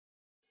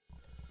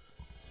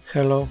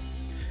Hello,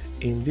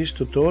 in this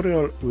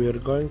tutorial we are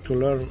going to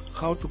learn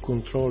how to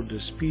control the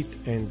speed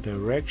and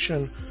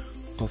direction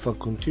of a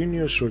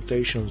continuous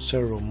rotation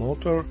servo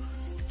motor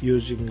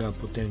using a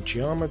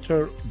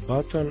potentiometer,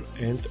 button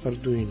and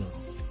Arduino.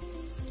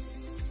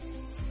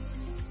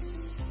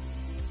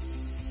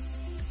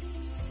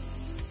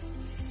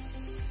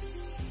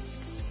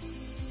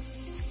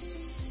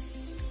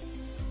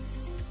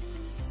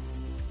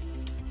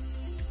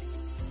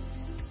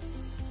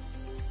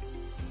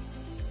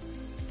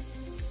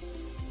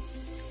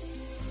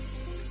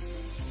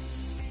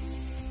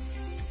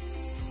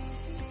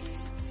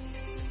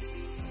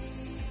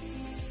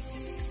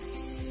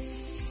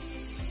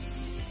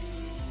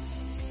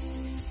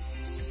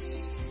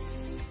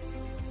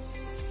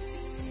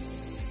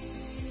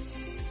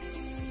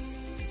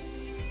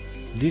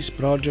 This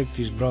project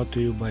is brought to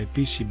you by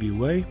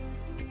PCBWay.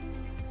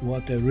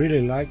 What I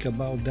really like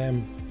about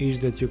them is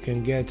that you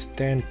can get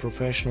 10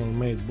 professional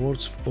made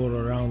boards for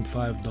around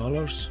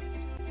 $5,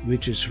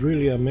 which is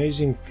really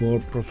amazing for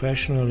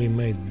professionally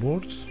made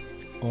boards.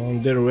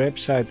 On their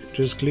website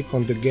just click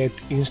on the Get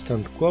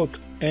Instant Quote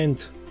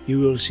and you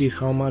will see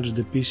how much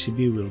the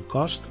PCB will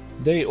cost.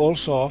 They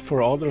also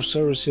offer other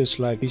services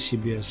like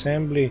PCB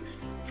assembly,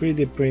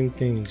 3D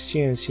printing,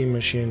 CNC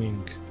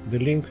machining. The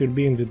link will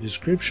be in the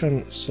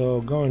description,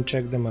 so go and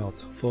check them out.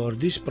 For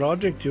this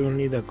project you will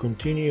need a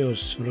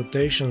continuous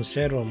rotation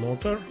servo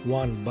motor,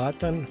 one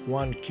button,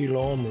 1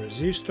 kilo ohm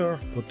resistor,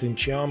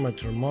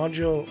 potentiometer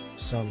module,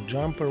 some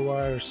jumper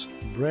wires,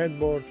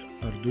 breadboard,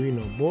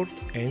 Arduino board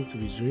and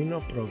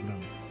Visuino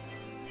program.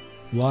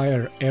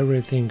 Wire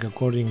everything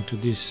according to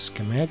this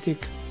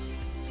schematic.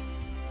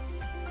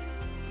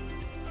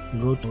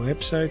 Go to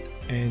website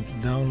and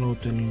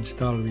download and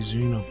install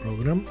Visuino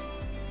program.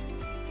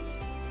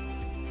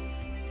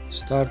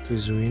 Start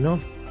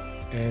Visuino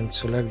and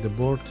select the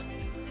board.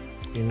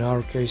 In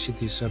our case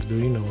it is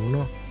Arduino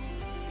Uno.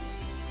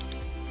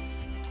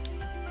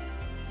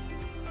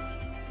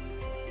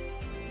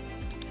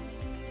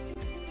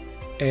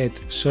 Add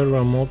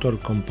servo motor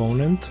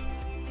component.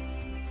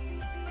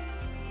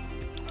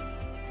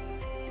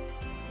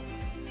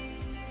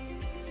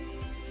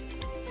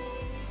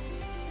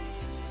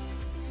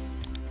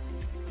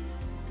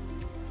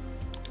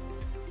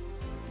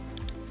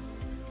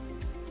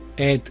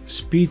 Add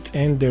speed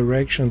and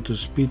direction to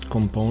speed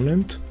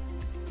component.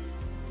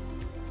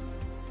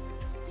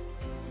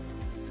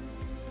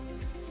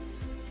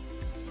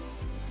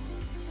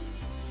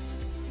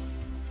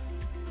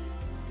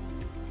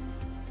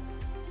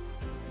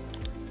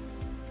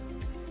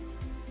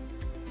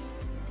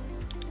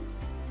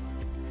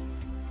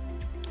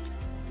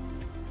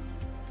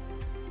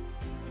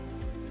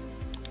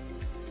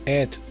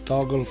 Add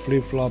toggle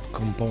flip-flop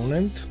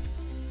component.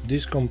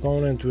 This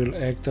component will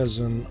act as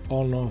an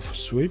on-off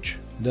switch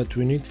that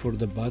we need for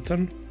the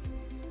button.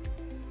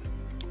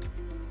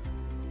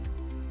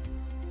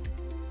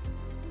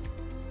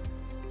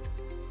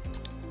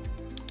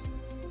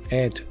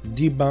 Add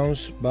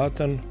debounce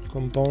button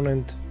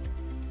component.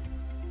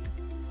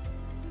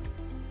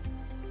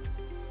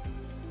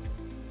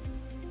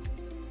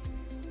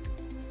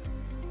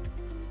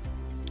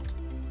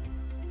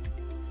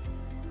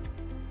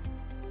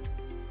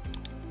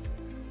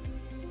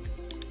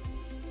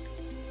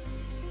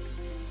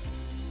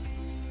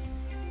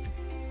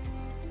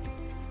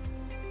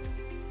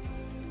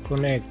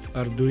 Connect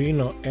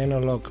Arduino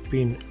analog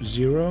pin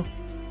 0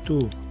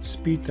 to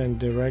speed and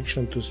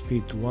direction to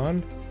speed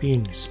 1,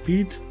 pin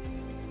speed.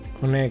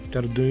 Connect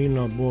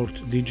Arduino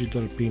board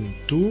digital pin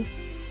 2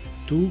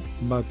 to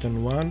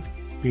button 1,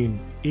 pin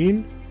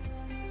in.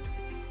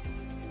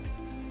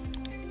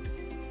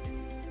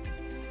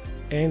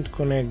 And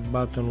connect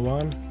button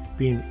 1,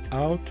 pin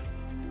out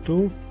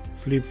to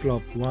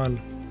flip-flop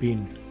 1,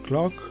 pin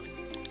clock.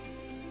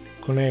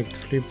 Connect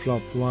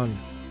flip-flop 1,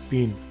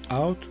 pin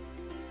out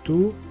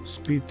to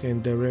speed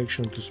and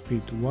direction to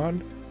speed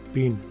 1,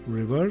 pin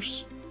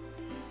reverse,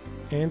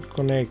 and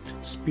connect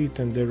speed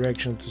and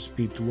direction to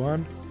speed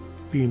 1,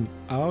 pin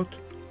out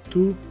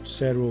to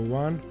servo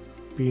 1,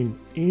 pin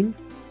in,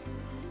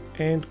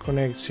 and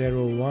connect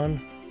servo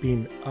 1,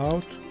 pin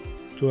out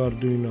to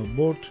Arduino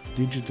board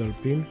digital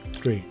pin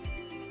 3.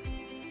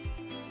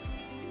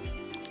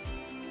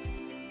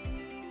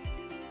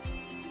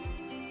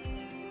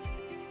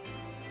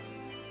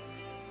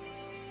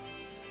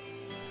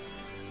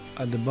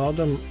 At the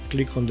bottom,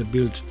 click on the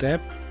Build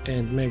tab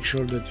and make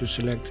sure that you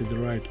selected the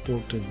right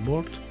port and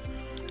board,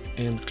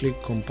 and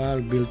click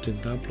Compile, Build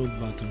and Upload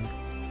button.